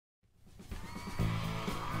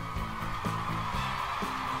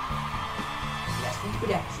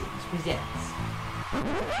Productions presents.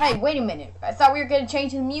 Hey, wait a minute. I thought we were gonna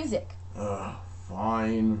change the music.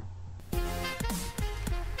 Fine. The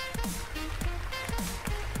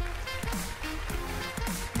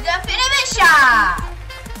FINCHY Show!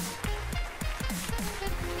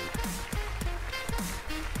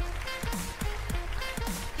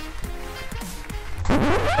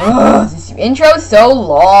 Ugh, this intro is so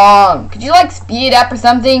long. Could you, like, speed it up or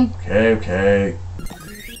something? Okay.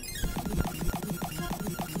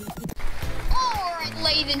 Alright,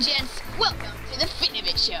 ladies and gents, welcome to the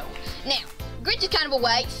FINCHY Show. Now, Grinch is kind of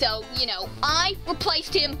away, so, I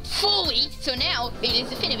replaced him fully, so now it is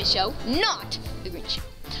the FINCHY Show, not the Grinch Show.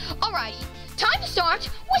 Alrighty, time to start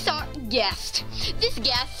with our guest. This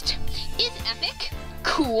guest is epic,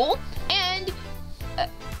 cool, and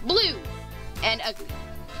blue, and ugly.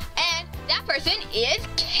 And that person is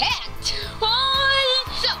Ket. Hi!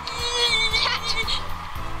 So, Ket,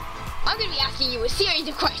 I'm going to be asking you a series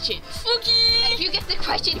of questions. Okay. And if you get the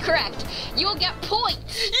question correct, you'll get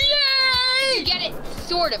points. Yay! If you get it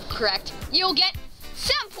sort of correct, you'll get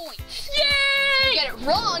some points. Yay! If you get it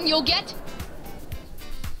wrong, you'll get...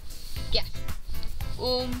 Guess.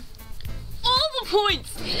 All the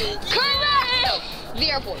points. Correct!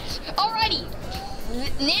 0 points. Alrighty.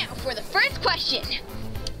 Now, for the first question.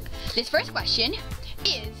 This first question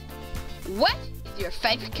is, what is your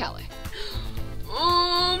favorite color?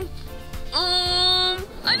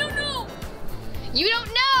 I don't know. You don't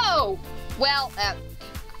know? Well,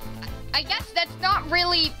 I guess that's not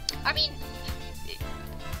really, I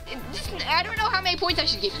don't know how many points I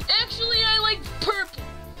should give you. Actually, I like purple.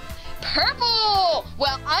 Purple!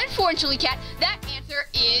 Well, unfortunately, Ket, that answer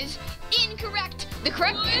is incorrect. The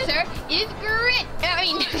correct answer is Grinch.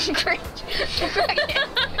 Grinch.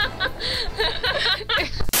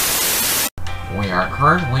 We are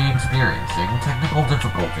currently experiencing technical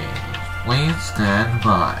difficulties. Please stand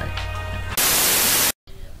by.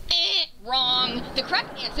 Wrong. The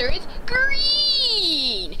correct answer is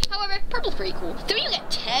green. However, purple's pretty cool, so you get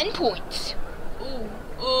 10 points.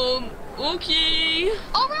 Okay.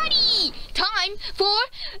 Alrighty, time for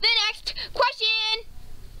the next question.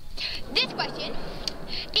 This question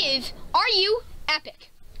is, are you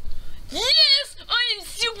epic? Yes, I am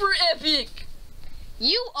super epic.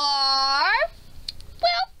 You are,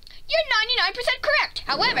 well, you're 99% correct.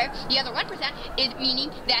 However, the other 1% is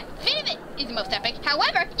meaning that FINCHY is the most epic.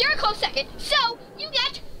 However, you're a close second, so you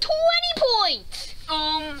get 20 points.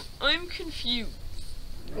 I'm confused.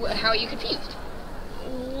 How are you confused?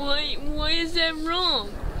 Why is that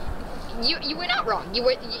wrong? You were not wrong. You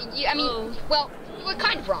were, well, you were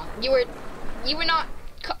kind of wrong. You were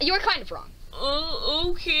kind of wrong.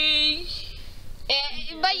 Okay.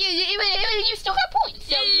 But you still got points,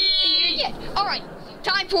 so you're good. Alright,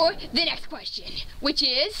 time for the next question, which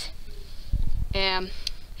is, I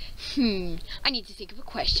need to think of a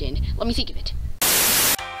question. Let me think of it.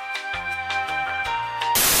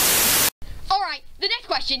 Alright, the next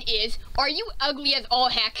question is, are you ugly as all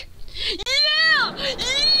heck? Yeah!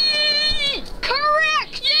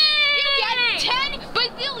 Correct! Yay! You get 10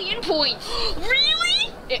 bazillion points.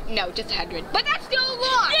 Really? No, just 100. But that's still a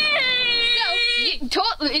lot! Yay! So,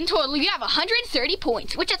 in total, you have 130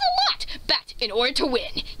 points, which is a lot. But in order to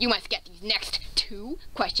win, you must get these next 2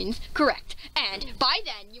 questions correct. And by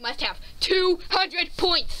then, you must have 200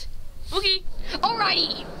 points. Okay.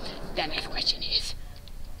 Alrighty. The next question is,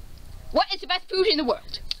 what is the best food in the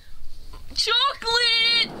world?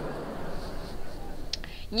 Chocolate!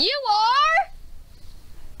 You are...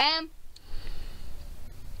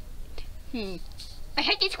 I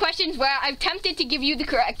hate these questions where I'm tempted to give you the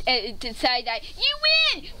correct, to say that you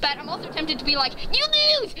win! But I'm also tempted to be like, you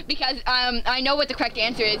lose! Because, I know what the correct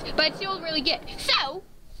answer is, but it's still really good. So,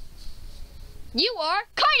 you are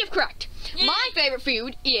kind of correct. Yay. My favorite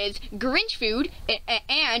food is Grinch food,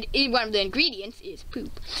 and one of the ingredients is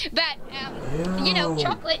poop. But,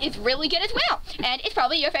 chocolate is really good as well. And it's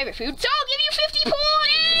probably your favorite food, so I'll give you 50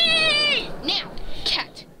 points! Yay! Now,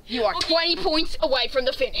 Ket, you are 20 points away from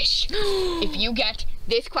the finish. If you get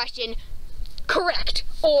this question correct,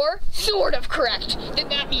 or sort of correct, then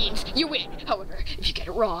that means you win. However, if you get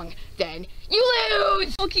it wrong, then you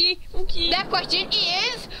lose! Okay. That question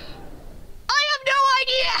is... I have no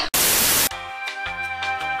idea!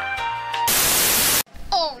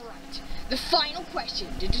 Alright, the final question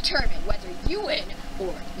to determine whether you win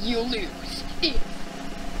or you lose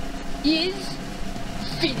is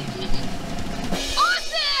FINCHY.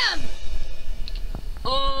 Awesome!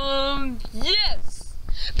 Yes!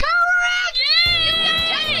 Correct! Yay! You got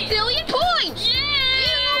 10 billion points! Yay!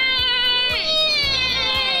 You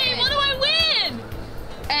win! What do I win?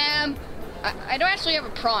 I don't actually have a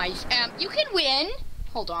prize. You can win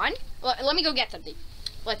Hold on. Let me go get something.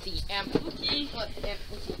 Let's see. Let's see.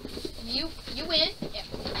 You win. Yep.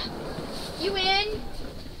 You win.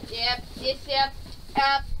 Yep. This. Yep.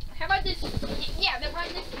 How about this? Yeah, this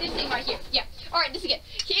thing right here. Yeah. All right. This again.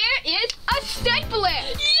 Here is a stapler.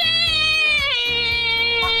 Yay!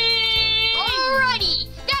 Alrighty.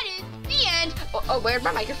 That is the end. Oh, where'd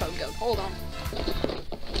my microphone go? Hold on.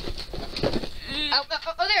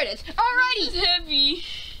 Oh, there it is. Alrighty. It's heavy.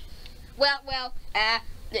 Well,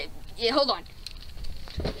 hold on.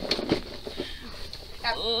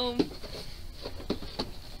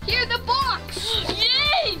 Here's the box!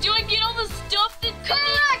 Yay! Do I get all the stuff that's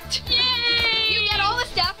Correct! Yay! You get all the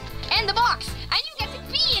stuff and the box, and you get to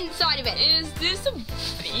be inside of it. Is this a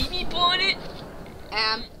baby bonnet?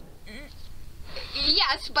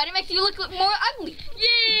 Yes, but it makes you look more ugly.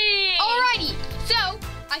 Yay! Alrighty, so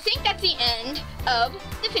I think that's the end of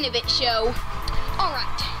the FINCHY FINCH Show.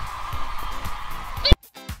 Alright.